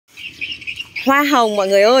Hoa hồng mọi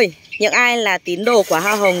người ơi. Những ai là tín đồ của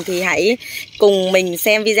hoa hồng thì hãy cùng mình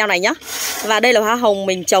xem video này nhé. Và đây là hoa hồng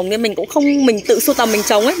mình trồng nên mình cũng không, mình tự sưu tầm mình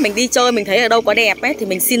trồng ấy. Mình đi chơi mình thấy ở đâu có đẹp ấy thì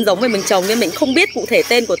mình xin giống về mình trồng, nên mình không biết cụ thể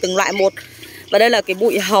tên của từng loại một. Và đây là cái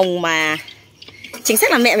bụi hồng mà chính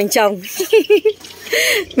xác là mẹ mình trồng.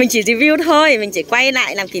 Mình chỉ review thôi, mình chỉ quay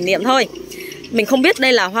lại làm kỷ niệm thôi. Mình không biết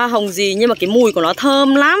đây là hoa hồng gì nhưng mà cái mùi của nó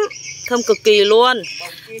thơm lắm, thơm cực kỳ luôn.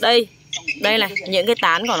 Đây này, những cái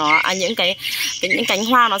tán của nó, những cánh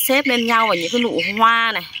hoa nó xếp lên nhau và những cái nụ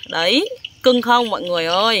hoa này. Đấy, cưng không mọi người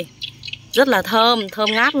ơi. Rất là thơm,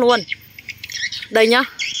 thơm ngát luôn. Đây nhá.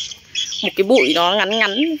 Một cái bụi nó ngắn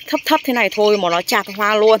ngắn, thấp thấp thế này thôi mà nó chạc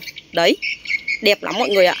hoa luôn. Đấy, đẹp lắm mọi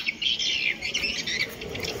người ạ.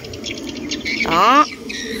 Đó.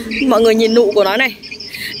 Mọi người nhìn nụ của nó này.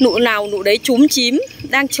 Nụ nào nụ đấy chúm chím,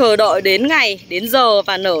 đang chờ đợi đến ngày, đến giờ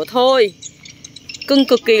và nở thôi. Cưng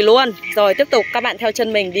cực kỳ luôn. Rồi tiếp tục các bạn theo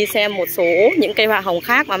chân mình đi xem một số những cây hoa hồng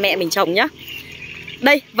khác mà mẹ mình trồng nhá.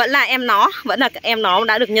 Đây vẫn là em nó, vẫn là em nó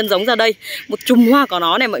đã được nhân giống ra đây. Một chùm hoa của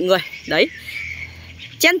nó này mọi người. Đấy,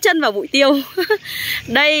 chen chân vào bụi tiêu.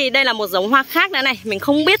 Đây là một giống hoa khác nữa này. Mình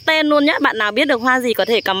không biết tên luôn nhá. Bạn nào biết được hoa gì có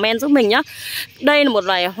thể comment giúp mình nhá. Đây là một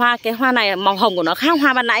loài hoa. Cái hoa này màu hồng của nó khác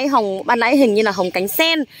hoa ban nãy. Hồng ban nãy hình như là hồng cánh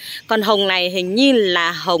sen, còn hồng này hình như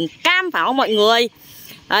là hồng cam phải không mọi người.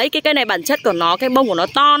 Đấy, cái cây này bản chất của nó, cái bông của nó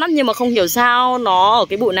to lắm. Nhưng mà không hiểu sao nó ở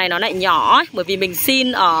cái bụi này nó lại nhỏ ấy. Bởi vì mình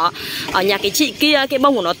xin ở nhà cái chị kia, cái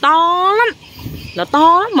bông của nó to lắm. Nó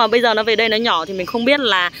to lắm, mà bây giờ nó về đây nó nhỏ thì mình không biết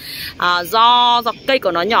là do cây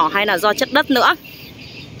của nó nhỏ hay là do chất đất nữa.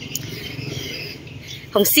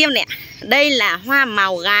 Hồng xiêm nè. Đây là hoa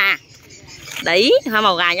màu gà. Đấy, hoa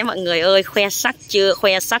màu gà nhá mọi người ơi. Khoe sắc chưa,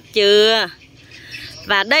 khoe sắc chưa.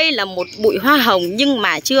 Và đây là một bụi hoa hồng nhưng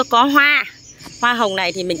mà chưa có hoa. Hoa hồng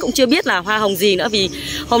này thì mình cũng chưa biết là hoa hồng gì nữa, vì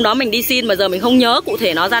hôm đó mình đi xin mà giờ mình không nhớ cụ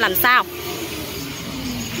thể nó ra làm sao.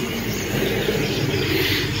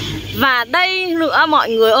 Và đây nữa mọi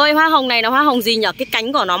người ơi, hoa hồng này là hoa hồng gì nhỉ? Cái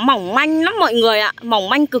cánh của nó mỏng manh lắm mọi người ạ. Mỏng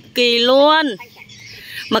manh cực kỳ luôn.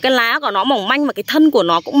 Mà cái lá của nó mỏng manh, mà cái thân của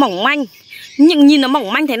nó cũng mỏng manh. Nhìn nó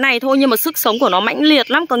mỏng manh thế này thôi nhưng mà sức sống của nó mãnh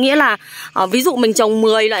liệt lắm. Có nghĩa là ví dụ mình trồng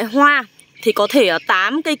 10 loại hoa thì có thể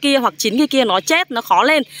 8 cây kia hoặc 9 cây kia nó chết, nó khó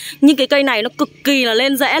lên. Nhưng cái cây này nó cực kỳ là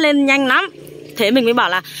lên rễ, lên nhanh lắm. Thế mình mới bảo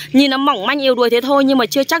là nhìn nó mỏng manh yếu đuối thế thôi nhưng mà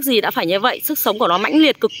chưa chắc gì đã phải như vậy. Sức sống của nó mãnh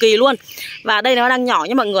liệt cực kỳ luôn. Và đây nó đang nhỏ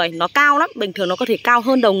nhá mọi người. Nó cao lắm. Bình thường nó có thể cao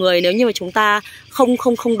hơn đầu người nếu như mà chúng ta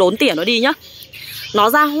không đốn tỉa nó đi nhá. Nó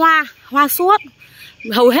ra hoa suốt.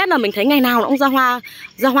 Hầu hết là mình thấy ngày nào nó cũng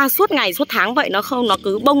ra hoa suốt ngày, suốt tháng vậy. Nó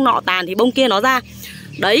cứ bông nọ tàn thì bông kia nó ra.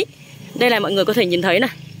 Đấy, đây là mọi người có thể nhìn thấy này.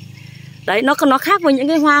 Đấy, nó khác với những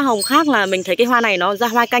cái hoa hồng khác là mình thấy cái hoa này nó ra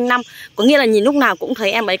hoa canh năm. Có nghĩa là nhìn lúc nào cũng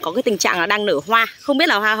thấy em ấy có cái tình trạng là đang nở hoa. Không biết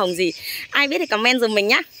là hoa hồng gì. Ai biết thì comment giùm mình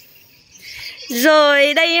nhá.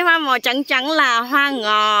 Rồi đây hoa màu trắng trắng là hoa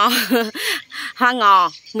ngò. Hoa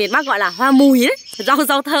ngò, miền Bắc gọi là hoa mùi ấy,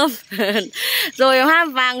 rau thơm. Rồi hoa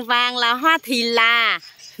vàng vàng là hoa thì là.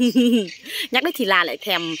 Nhắc đến thì là lại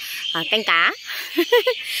thèm canh cá.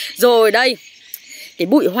 Rồi đây, cái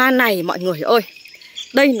bụi hoa này mọi người ơi.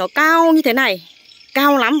 Đây nó cao như thế này,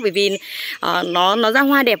 cao lắm bởi vì nó ra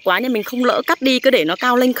hoa đẹp quá nhưng mình không lỡ cắt đi, cứ để nó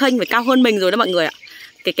cao lênh khênh, phải cao hơn mình rồi đó mọi người ạ.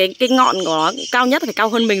 Cái ngọn của nó cao nhất phải cao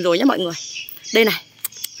hơn mình rồi nhé mọi người. Đây này,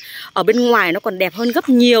 ở bên ngoài nó còn đẹp hơn gấp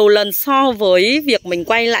nhiều lần so với việc mình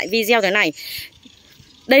quay lại video thế này.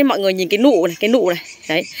 Đây mọi người nhìn cái nụ này,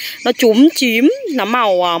 đấy, nó chúm chím, nó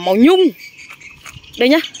màu nhung. Đây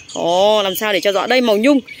nhá, làm sao để cho rõ, đây màu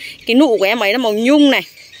nhung, cái nụ của em ấy là màu nhung này.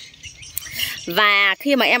 Và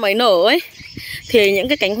khi mà em ấy nở ấy thì những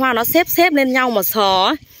cái cánh hoa nó xếp lên nhau mà sờ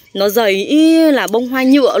ấy, nó dày y là bông hoa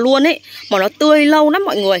nhựa luôn ấy. Mà nó tươi lâu lắm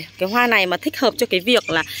mọi người. Cái hoa này mà thích hợp cho cái việc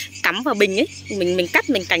là cắm vào bình ấy. Mình cắt,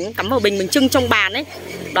 mình cắm vào bình, mình trưng trong bàn ấy.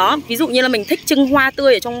 Đó, ví dụ như là mình thích trưng hoa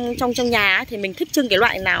tươi ở trong nhà ấy, thì mình thích trưng cái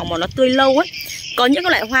loại nào mà nó tươi lâu ấy. Có những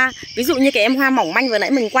cái loại hoa, ví dụ như cái em hoa mỏng manh vừa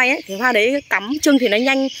nãy mình quay ấy, thì hoa đấy cắm trưng thì nó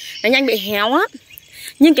nhanh bị héo á.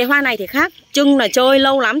 Nhưng cái hoa này thì khác, trưng là chơi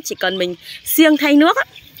lâu lắm, chỉ cần mình siêng thay nước á,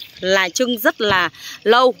 là trưng rất là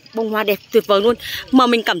lâu. Bông hoa đẹp tuyệt vời luôn. Mà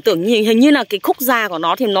mình cảm tưởng hình như là cái khúc già của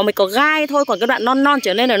nó thì nó mới có gai thôi, còn cái đoạn non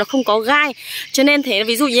trở lên là nó không có gai. Cho nên thế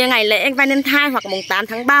ví dụ như ngày lễ Valentine hoặc mùng 8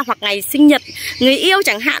 tháng 3 hoặc ngày sinh nhật người yêu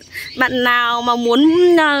chẳng hạn, bạn nào mà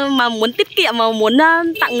muốn tiết kiệm, mà muốn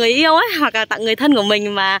tặng người yêu ấy, hoặc là tặng người thân của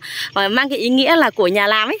mình mà mang cái ý nghĩa là của nhà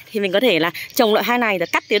làm ấy, thì mình có thể là trồng loại hoa này rồi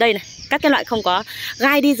cắt từ đây này, cắt cái loại không có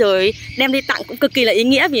gai đi rồi đem đi tặng cũng cực kỳ là ý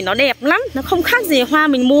nghĩa, vì nó đẹp lắm. Nó không khác gì hoa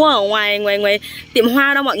mình mua ở ngoài tiệm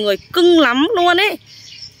hoa đâu mọi người, cưng lắm luôn ấy.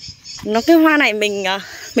 Cái hoa này mình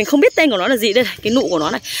Mình không biết tên của nó là gì đây này. Cái nụ của nó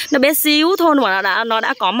này, nó bé xíu thôi mà nó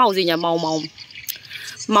đã có màu gì nhỉ?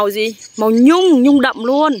 Màu gì? Màu nhung đậm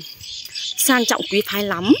luôn. Sang trọng quý phái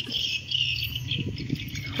lắm.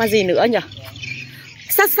 Hoa gì nữa nhỉ?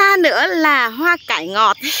 Xa nữa là hoa cải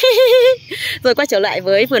ngọt. Rồi quay trở lại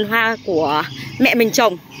với vườn hoa của mẹ mình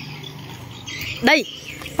trồng. Đây,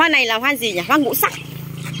 hoa này là hoa gì nhỉ? Hoa ngũ sắc.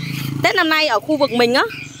 Tết năm nay ở khu vực mình á,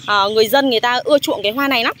 người dân người ta ưa chuộng cái hoa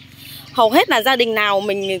này lắm. Hầu hết là gia đình nào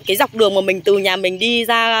mình, cái dọc đường mà mình từ nhà mình đi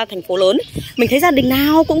ra thành phố lớn ấy, mình thấy gia đình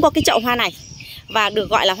nào cũng có cái chậu hoa này. Và được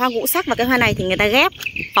gọi là hoa ngũ sắc. Và cái hoa này thì người ta ghép,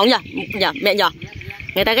 không nhỉ? Mẹ nhỉ?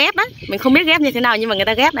 Người ta ghép đấy. Mình không biết ghép như thế nào nhưng mà người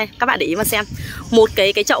ta ghép này. Các bạn để ý mà xem. Một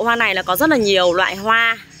cái chậu hoa này là có rất là nhiều loại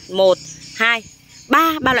hoa. 1, 2,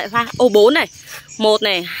 3 loại hoa. 4 này. 1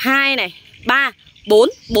 này, 2 này, 3, 4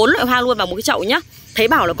 loại hoa luôn vào một cái chậu nhá. Thấy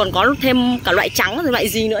bảo là còn có thêm cả loại trắng rồi loại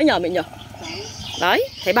gì nữa nhờ mẹ nhờ. Đấy,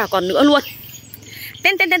 thấy bảo còn nữa luôn.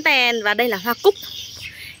 Tên. Và đây là hoa cúc.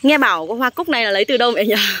 Nghe bảo cái hoa cúc này là lấy từ đâu mẹ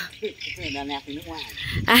nhỉ?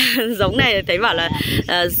 Giống này thấy bảo là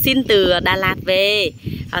xin từ Đà Lạt về,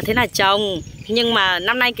 thế là trồng. Nhưng mà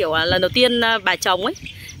năm nay kiểu là lần đầu tiên bà trồng ấy,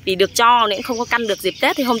 vì được cho nên không có căn được dịp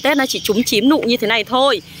Tết. Thì hôm Tết nó chỉ chúm chím nụ như thế này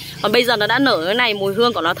thôi. Còn bây giờ nó đã nở cái này, mùi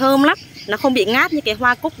hương của nó thơm lắm. Nó không bị ngát như cái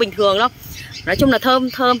hoa cúc bình thường đâu. Nói chung là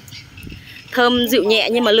thơm dịu nhẹ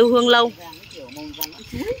nhưng mà lưu hương lâu.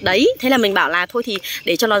 Đấy, thế là mình bảo là thôi thì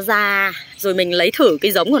để cho nó già rồi mình lấy thử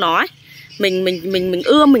cái giống của nó ấy. Mình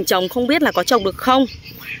ươm mình trồng không biết là có trồng được không.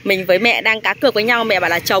 Mình với mẹ đang cá cược với nhau, mẹ bảo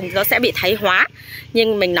là trồng nó sẽ bị thái hóa.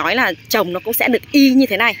 Nhưng mình nói là trồng nó cũng sẽ được y như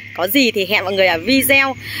thế này. Có gì thì hẹn mọi người ở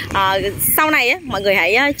video sau này ấy, mọi người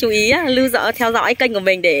hãy chú ý theo dõi kênh của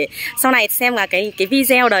mình để sau này xem là cái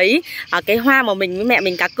video đấy, cái hoa mà mình với mẹ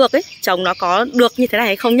mình cá cược ấy, trồng nó có được như thế này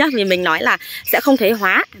hay không nhá. Vì mình nói là sẽ không thái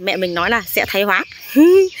hóa, mẹ mình nói là sẽ thái hóa.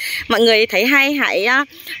 Mọi người thấy hay hãy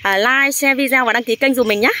like, share video và đăng ký kênh dùm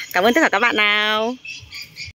mình nhé. Cảm ơn tất cả các bạn nào.